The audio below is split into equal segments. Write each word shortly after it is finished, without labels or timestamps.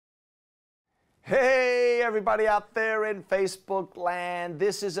Hey, everybody out there in Facebook land.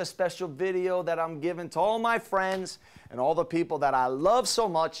 This is a special video that I'm giving to all my friends and all the people that I love so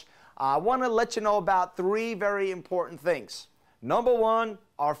much. I want to let you know about three very important things. Number one,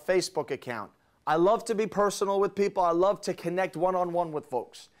 our Facebook account. I love to be personal with people. I love to connect one-on-one with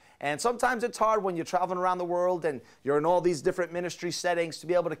folks. And sometimes it's hard when you're traveling around the world and you're in all these different ministry settings to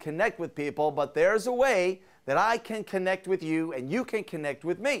be able to connect with people, but there's a way that I can connect with you and you can connect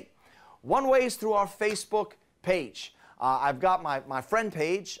with me. One way is through our Facebook page. I've got my friend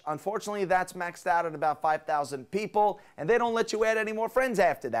page. Unfortunately, that's maxed out at about 5,000 people, and they don't let you add any more friends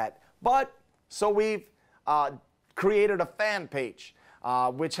after that. So we've created a fan page,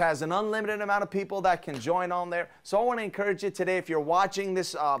 which has an unlimited amount of people that can join on there. So I want to encourage you today, if you're watching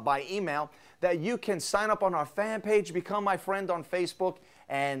this by email, that you can sign up on our fan page, become my friend on Facebook,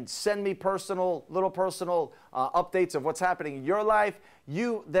 and send me little personal updates of what's happening in your life.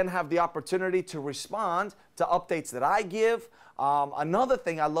 You then have the opportunity to respond to updates that I give. Another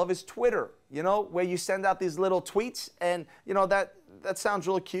thing I love is Twitter, where you send out these little tweets, and that sounds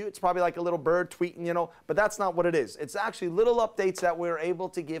really cute. It's probably like a little bird tweeting, but that's not what it is. It's actually little updates that we're able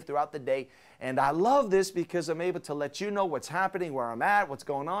to give throughout the day. And I love this because I'm able to let you know what's happening, where I'm at, what's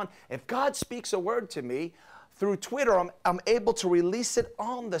going on. If God speaks a word to me through Twitter, I'm able to release it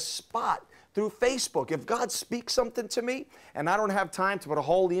on the spot. Through Facebook, if God speaks something to me and I don't have time to put a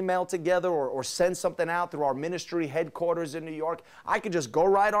whole email together or send something out through our ministry headquarters in New York, I can just go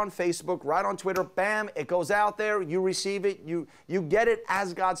right on Facebook, right on Twitter, bam, it goes out there, you receive it, you get it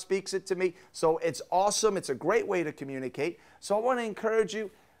as God speaks it to me. So it's awesome. It's a great way to communicate. So I want to encourage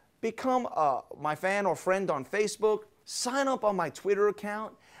you, become my fan or friend on Facebook, sign up on my Twitter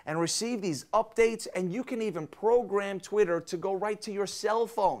account, and receive these updates. And you can even program Twitter to go right to your cell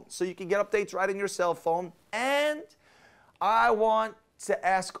phone, so you can get updates right in your cell phone. And I want to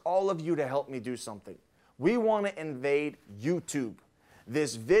ask all of you to help me do something. We want to invade YouTube,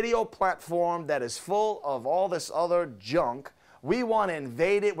 this video platform that is full of all this other junk. We want to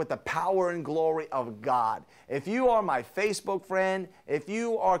invade it with the power and glory of God. If you are my Facebook friend, if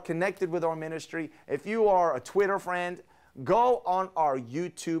you are connected with our ministry, if you are a Twitter friend, go on our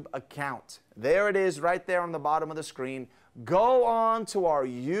YouTube account. There it is right there on the bottom of the screen. Go on to our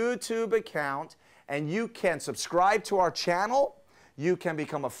YouTube account and you can subscribe to our channel. You can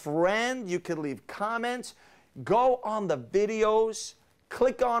become a friend. You can leave comments. Go on the videos,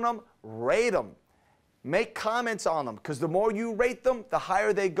 click on them, rate them. Make comments on them, because the more you rate them, the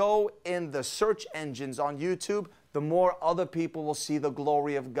higher they go in the search engines on YouTube, the more other people will see the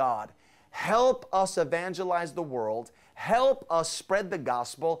glory of God. Help us evangelize the world. Help us spread the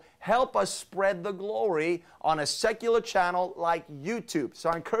gospel. Help us spread the glory on a secular channel like YouTube.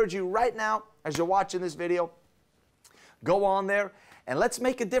 So I encourage you right now, as you're watching this video, go on there and let's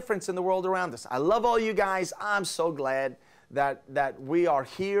make a difference in the world around us. I love all you guys. I'm so glad that we are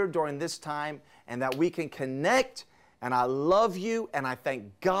here during this time and that we can connect. And I love you and I thank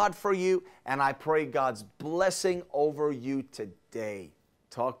God for you, and I pray God's blessing over you today.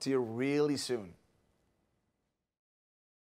 Talk to you really soon.